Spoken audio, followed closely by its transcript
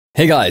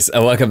Hey guys,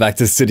 and welcome back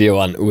to Studio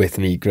One with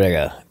me,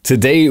 Gregor.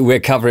 Today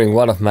we're covering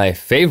one of my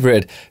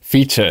favorite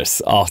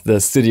features of the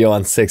Studio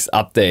One 6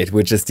 update,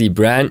 which is the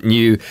brand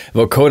new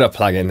Vocoder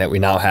plugin that we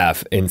now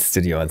have in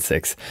Studio One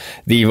 6.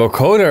 The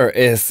Vocoder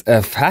is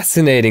a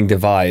fascinating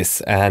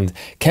device and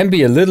can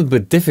be a little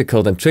bit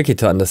difficult and tricky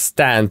to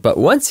understand, but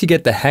once you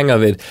get the hang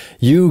of it,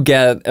 you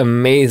get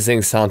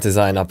amazing sound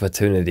design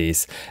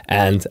opportunities.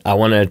 And I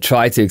want to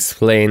try to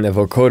explain the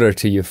Vocoder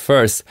to you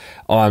first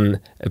on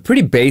a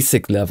pretty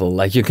basic level.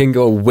 Like, you can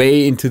go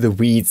way into the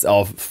weeds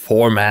of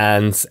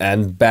formats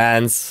and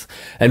bands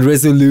and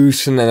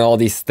resolution and all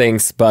these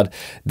things, but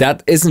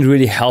that isn't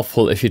really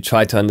helpful if you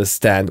try to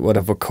understand what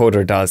a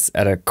vocoder does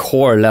at a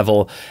core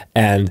level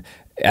and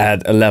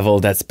at a level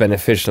that's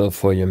beneficial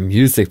for your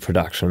music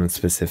production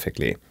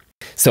specifically.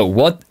 So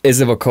what is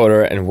a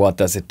vocoder and what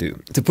does it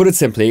do? To put it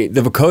simply,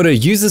 the vocoder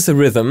uses a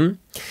rhythm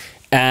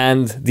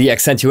and the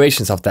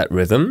accentuations of that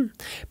rhythm,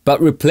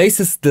 but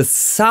replaces the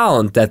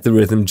sound that the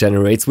rhythm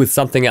generates with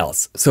something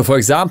else. So for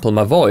example,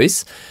 my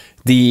voice,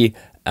 the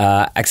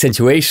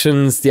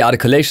accentuations, the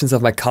articulations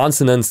of my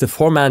consonants, the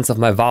formants of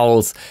my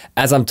vowels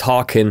as I'm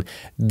talking,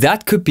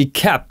 that could be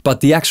kept, but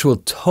the actual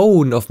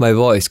tone of my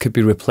voice could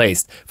be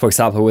replaced, for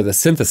example, with a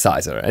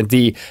synthesizer. And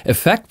the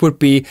effect would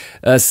be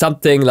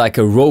something like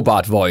a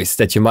robot voice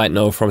that you might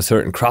know from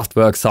certain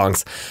Kraftwerk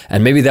songs.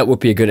 And maybe that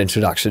would be a good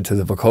introduction to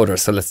the vocoder.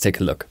 So let's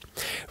take a look.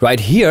 Right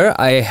here,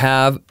 I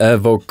have a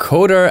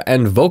vocoder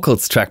and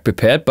vocals track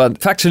prepared, but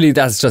factually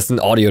that's just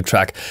an audio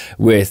track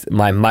with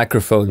my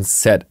microphone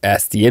set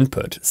as the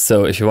input.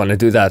 So if you want to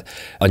do that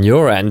on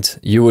your end,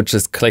 you would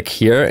just click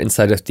here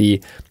inside of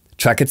the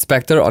track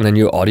inspector on a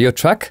new audio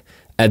track,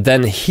 and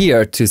then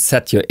here to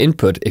set your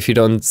input. If you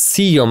don't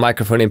see your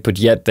microphone input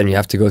yet, then you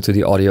have to go to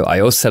the audio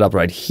I/O setup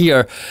right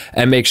here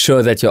and make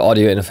sure that your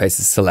audio interface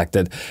is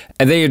selected.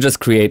 And then you just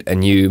create a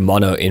new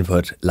mono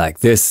input like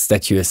this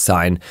that you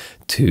assign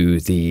to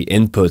the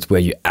input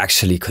where you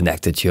actually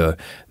connected your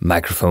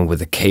microphone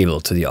with a cable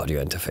to the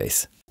audio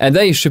interface. And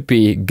then you should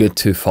be good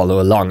to follow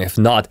along. If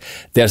not,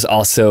 there's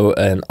also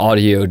an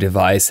audio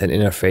device and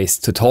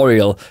interface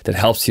tutorial that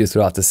helps you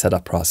throughout the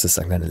setup process.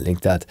 I'm going to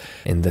link that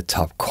in the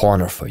top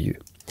corner for you.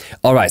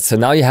 All right, so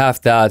now you have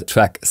that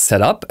track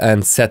set up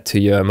and set to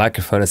your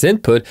microphone as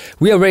input.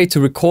 We are ready to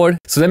record.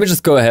 So let me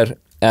just go ahead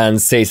and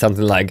say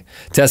something like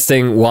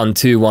testing 1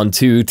 2 1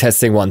 2,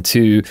 testing 1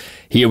 2.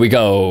 Here we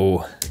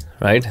go.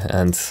 Right?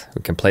 And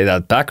we can play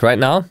that back right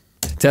now.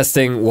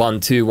 Testing 1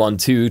 2 1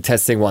 2,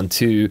 testing 1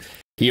 2.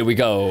 Here we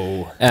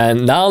go.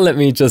 And now let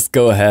me just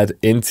go ahead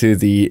into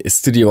the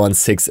Studio One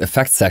 6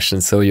 effects section.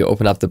 So you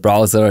open up the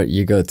browser,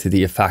 you go to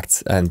the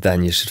effects, and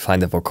then you should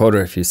find the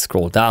vocoder if you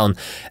scroll down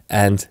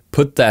and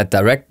put that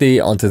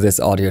directly onto this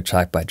audio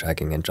track by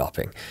dragging and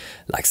dropping,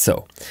 like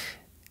so.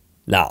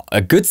 Now,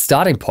 a good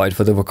starting point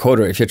for the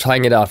vocoder, if you're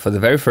trying it out for the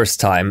very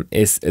first time,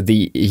 is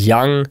the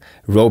Young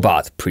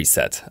Robot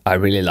preset. I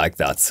really like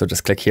that. So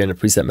just click here in the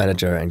preset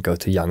manager and go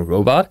to Young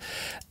Robot.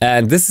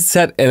 And this is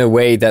set in a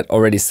way that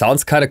already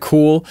sounds kind of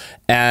cool.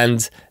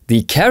 And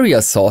the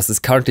carrier source is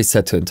currently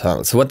set to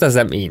internal. So what does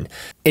that mean?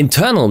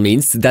 Internal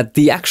means that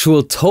the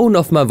actual tone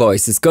of my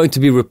voice is going to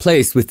be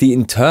replaced with the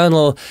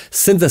internal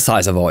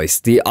synthesizer voice,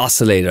 the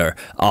oscillator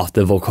of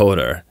the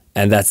vocoder.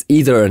 And that's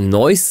either a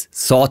noise,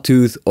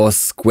 sawtooth, or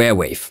square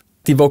wave.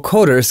 The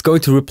vocoder is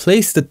going to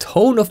replace the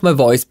tone of my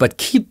voice, but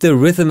keep the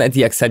rhythm and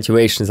the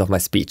accentuations of my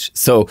speech.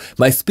 So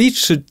my speech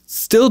should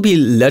still be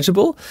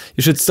legible.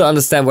 You should still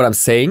understand what I'm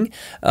saying.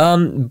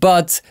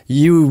 But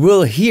you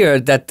will hear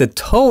that the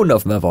tone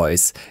of my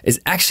voice is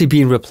actually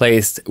being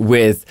replaced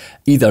with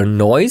either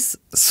noise,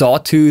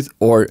 sawtooth,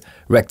 or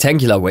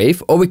rectangular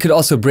wave, or we could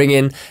also bring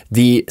in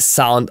the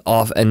sound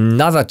of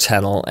another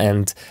channel,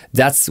 and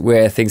that's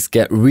where things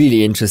get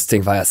really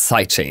interesting via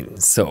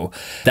sidechain. So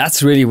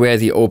that's really where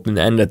the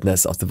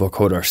open-endedness of the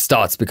vocoder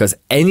starts, because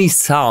any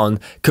sound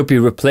could be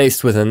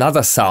replaced with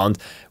another sound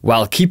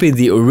while keeping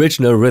the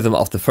original rhythm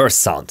of the first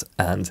sound.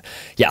 And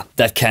yeah,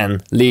 that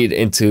can lead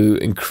into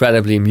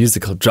incredibly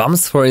musical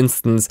drums, for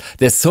instance.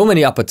 There's so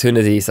many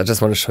opportunities. I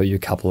just want to show you a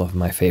couple of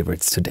my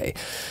favorites today.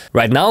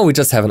 Right now, we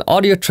just have an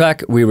audio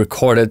track. We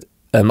recorded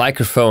a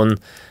microphone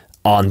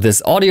on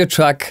this audio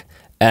track,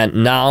 and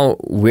now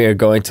we're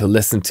going to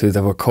listen to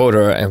the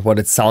vocoder and what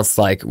it sounds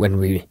like when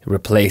we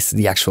replace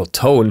the actual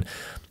tone,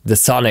 the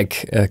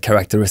sonic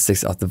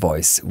characteristics of the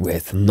voice,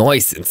 with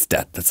noise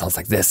instead. That sounds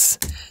like this.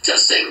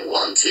 Testing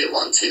 1 2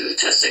 1 2,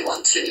 testing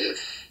 1 2.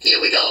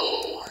 Here we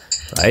go.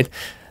 Right?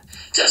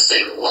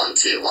 Testing 1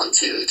 2 1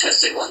 2,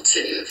 testing 1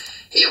 2.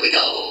 Here we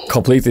go.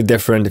 Completely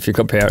different if you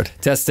compare it.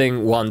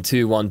 Testing 1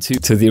 2 1 2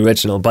 to the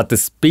original, but the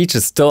speech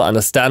is still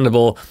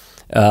understandable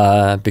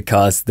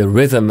because the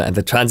rhythm and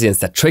the transients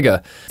that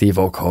trigger the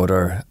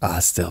vocoder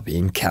are still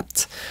being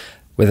kept.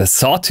 With a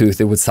sawtooth,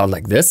 it would sound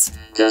like this.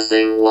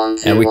 Testing 1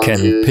 2 and we 1 can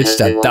 2, pitch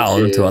testing that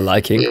down 1 2. to our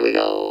liking. Here we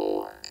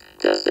go.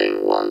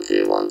 Testing 1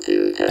 2 1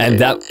 2, testing And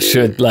that 1 2.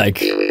 should like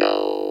Here we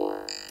go.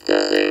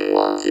 Testing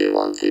 1 2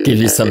 1 2. give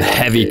you some testing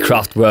heavy 1 2.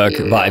 Kraftwerk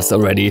Here we vibes go.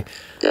 already.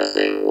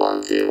 Testing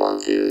 1 2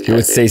 1 2. You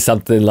would say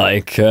something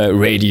like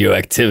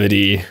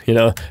radioactivity, you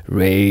know,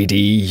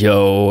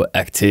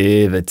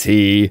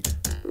 radioactivity.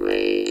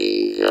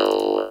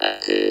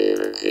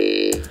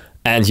 Radioactivity.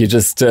 And you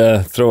just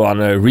throw on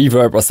a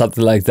reverb or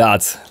something like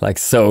that, like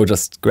so.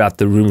 Just grab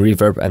the room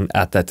reverb and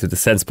add that to the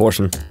sense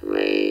portion.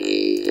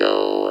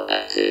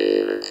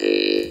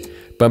 Radioactivity.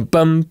 Bum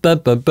bum bum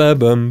bum bum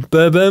bum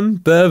bum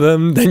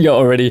bum. Then you're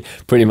already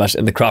pretty much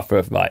in the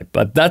Kraftwerk vibe.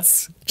 But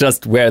that's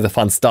just where the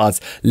fun starts.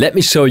 Let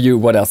me show you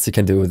what else you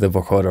can do with the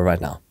vocoder right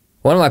now.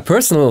 One of my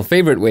personal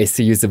favorite ways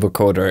to use the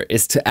vocoder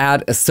is to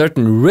add a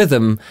certain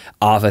rhythm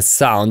of a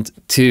sound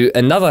to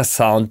another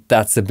sound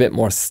that's a bit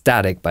more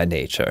static by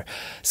nature.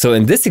 So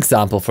in this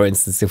example, for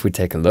instance, if we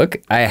take a look,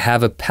 I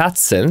have a pad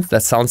synth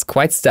that sounds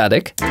quite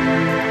static.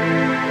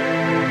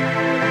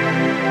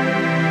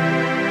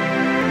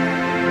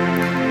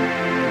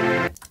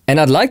 And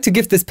I'd like to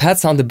give this pad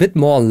sound a bit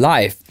more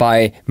life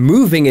by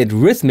moving it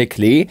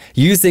rhythmically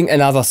using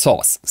another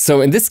source. So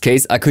in this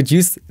case, I could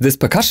use this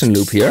percussion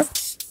loop here.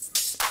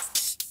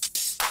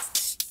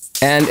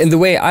 And in the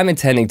way I'm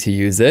intending to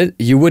use it,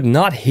 you would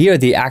not hear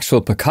the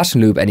actual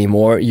percussion loop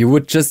anymore. You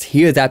would just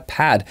hear that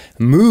pad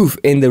move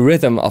in the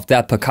rhythm of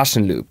that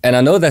percussion loop. And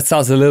I know that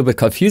sounds a little bit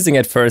confusing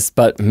at first,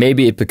 but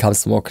maybe it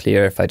becomes more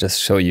clear if I just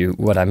show you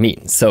what I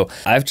mean. So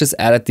I've just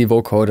added the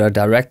vocoder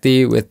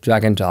directly with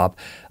drag and drop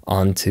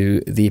onto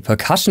the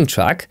percussion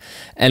track.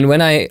 And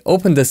when I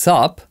open this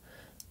up,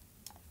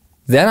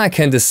 then I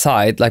can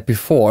decide, like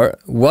before,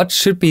 what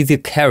should be the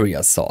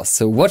carrier source.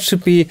 So what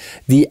should be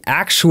the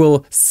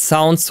actual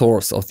sound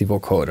source of the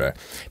vocoder.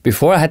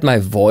 Before I had my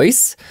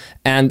voice,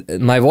 and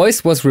my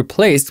voice was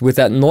replaced with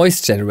that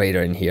noise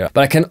generator in here.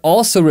 But I can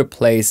also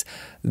replace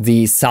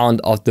the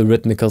sound of the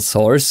rhythmical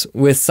source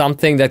with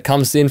something that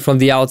comes in from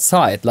the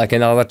outside, like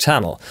another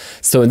channel.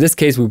 So in this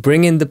case, we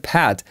bring in the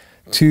pad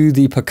to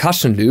the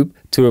percussion loop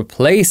to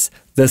replace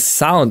the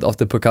sound of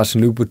the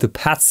percussion loop with the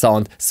pad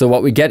sound. So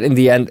what we get in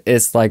the end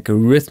is like a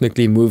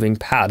rhythmically moving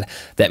pad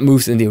that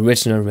moves in the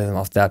original rhythm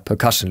of that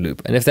percussion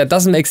loop. And if that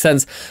doesn't make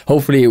sense,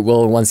 hopefully it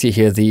will once you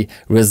hear the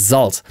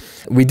result.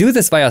 We do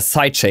this via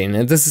sidechain,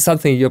 and this is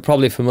something you're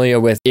probably familiar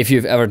with if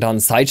you've ever done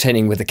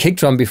sidechaining with a kick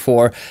drum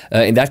before.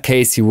 In that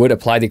case, you would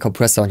apply the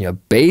compressor on your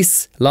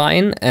bass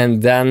line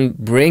and then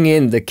bring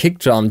in the kick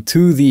drum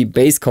to the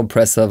bass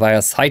compressor via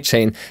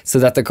sidechain so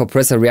that the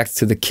compressor reacts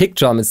to the kick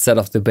drum instead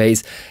of the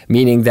bass,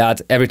 meaning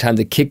that every time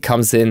the kick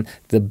comes in,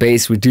 the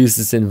bass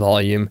reduces in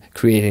volume,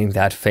 creating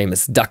that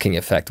famous ducking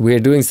effect. We're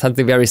doing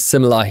something very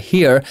similar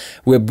here.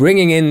 We're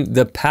bringing in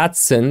the pad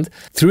synth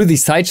through the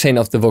sidechain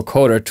of the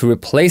vocoder to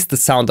replace the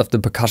sound of the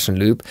percussion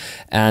loop.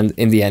 And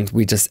in the end,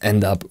 we just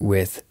end up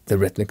with the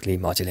rhythmically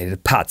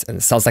modulated pad. And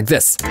it sounds like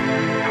this.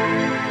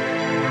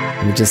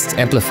 Let me just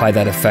amplify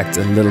that effect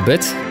a little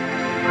bit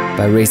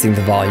by raising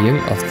the volume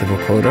of the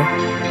vocoder.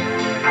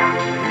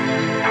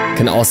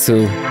 Can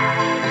also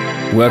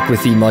work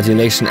with the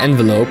modulation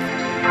envelope.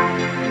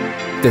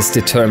 This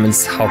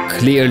determines how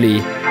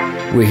clearly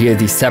we hear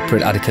the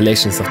separate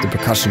articulations of the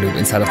percussion loop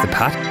inside of the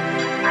pad.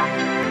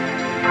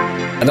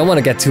 I don't want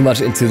to get too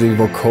much into the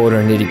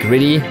vocoder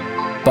nitty-gritty,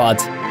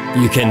 but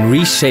you can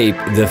reshape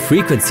the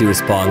frequency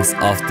response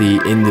of the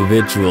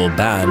individual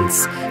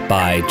bands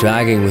by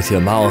dragging with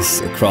your mouse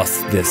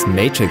across this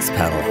matrix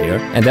panel here.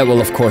 And that will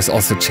of course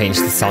also change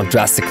the sound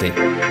drastically.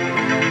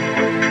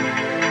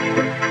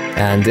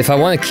 And if I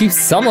want to keep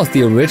some of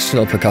the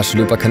original percussion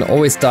loop, I can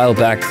always dial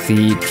back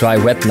the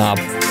dry-wet knob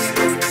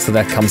so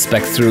that comes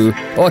back through.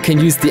 Or I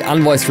can use the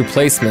unvoiced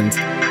replacement,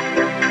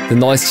 the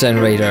noise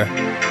generator,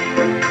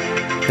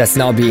 that's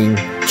now being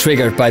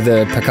triggered by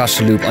the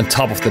percussion loop on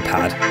top of the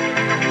pad.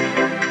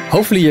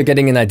 Hopefully you're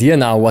getting an idea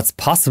now what's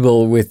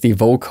possible with the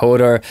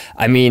vocoder.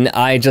 I mean,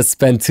 I just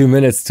spent 2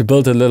 minutes to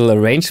build a little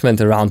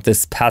arrangement around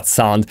this pad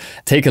sound.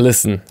 Take a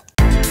listen.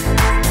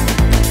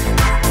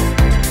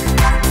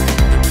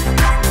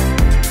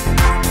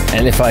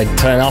 And if I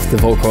turn off the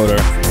vocoder,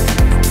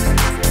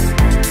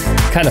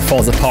 it kind of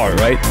falls apart,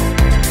 right?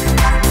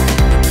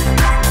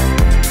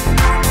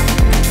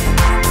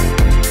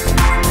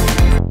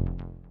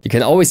 You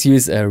can always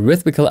use a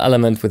rhythmical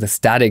element with a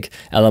static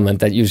element.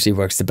 That usually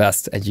works the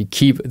best, and you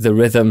keep the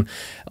rhythm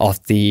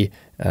of the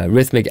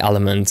rhythmic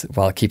element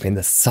while keeping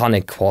the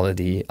sonic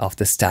quality of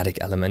the static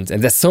element.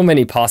 And there's so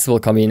many possible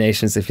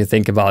combinations if you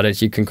think about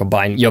it. You can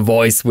combine your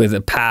voice with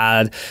a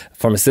pad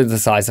from a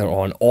synthesizer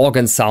or an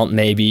organ sound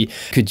maybe. You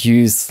could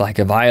use like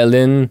a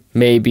violin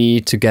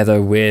maybe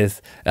together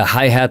with a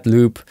hi-hat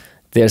loop.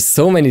 There's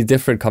so many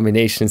different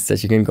combinations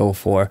that you can go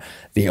for.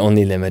 The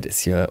only limit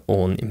is your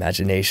own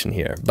imagination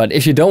here. But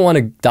if you don't want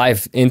to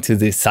dive into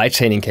the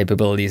sidechaining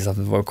capabilities of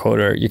the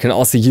vocoder, you can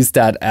also use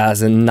that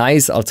as a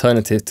nice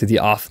alternative to the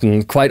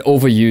often quite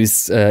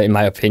overused, in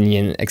my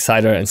opinion,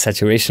 exciter and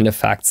saturation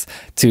effects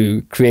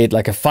to create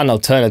like a fun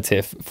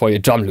alternative for your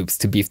drum loops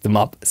to beef them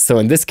up. So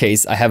in this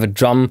case, I have a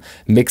drum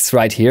mix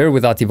right here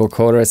without the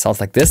vocoder. It sounds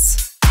like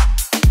this.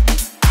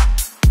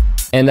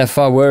 And if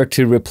I were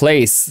to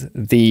replace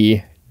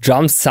the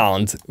drum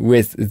sound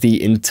with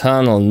the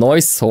internal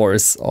noise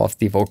source of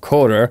the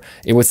vocoder,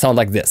 it would sound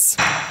like this.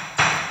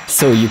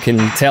 So you can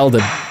tell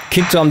the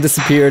kick drum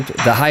disappeared,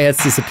 the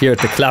hi-hats disappeared,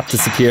 the clap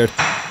disappeared.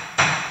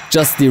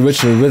 Just the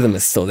original rhythm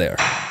is still there.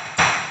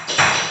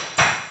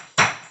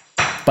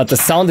 But the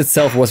sound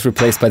itself was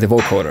replaced by the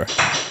vocoder.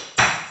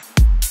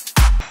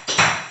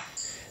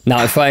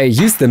 Now, if I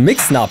use the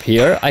mix knob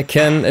here, I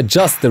can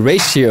adjust the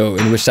ratio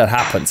in which that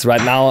happens.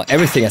 Right now,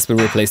 everything has been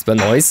replaced by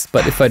noise,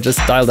 but if I just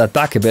dial that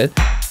back a bit,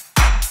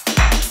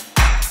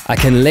 I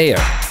can layer.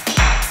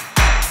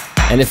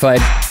 And if I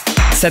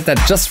set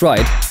that just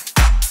right,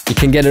 you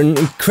can get an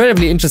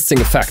incredibly interesting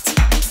effect.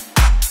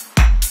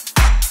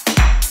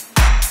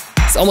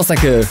 It's almost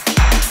like a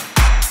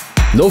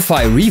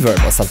lo-fi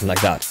reverb or something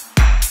like that.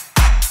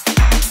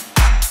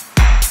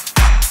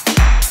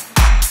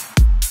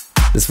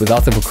 This is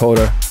without the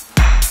vocoder,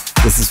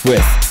 this is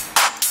with.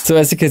 So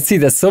as you can see,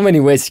 there's so many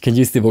ways you can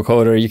use the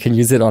vocoder. You can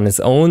use it on its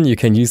own, you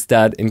can use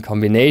that in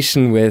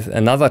combination with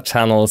another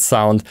channel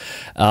sound.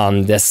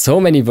 There's so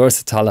many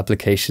versatile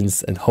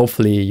applications, and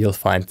hopefully you'll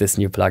find this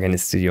new plugin in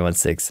Studio One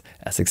 6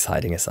 as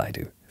exciting as I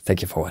do.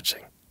 Thank you for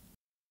watching.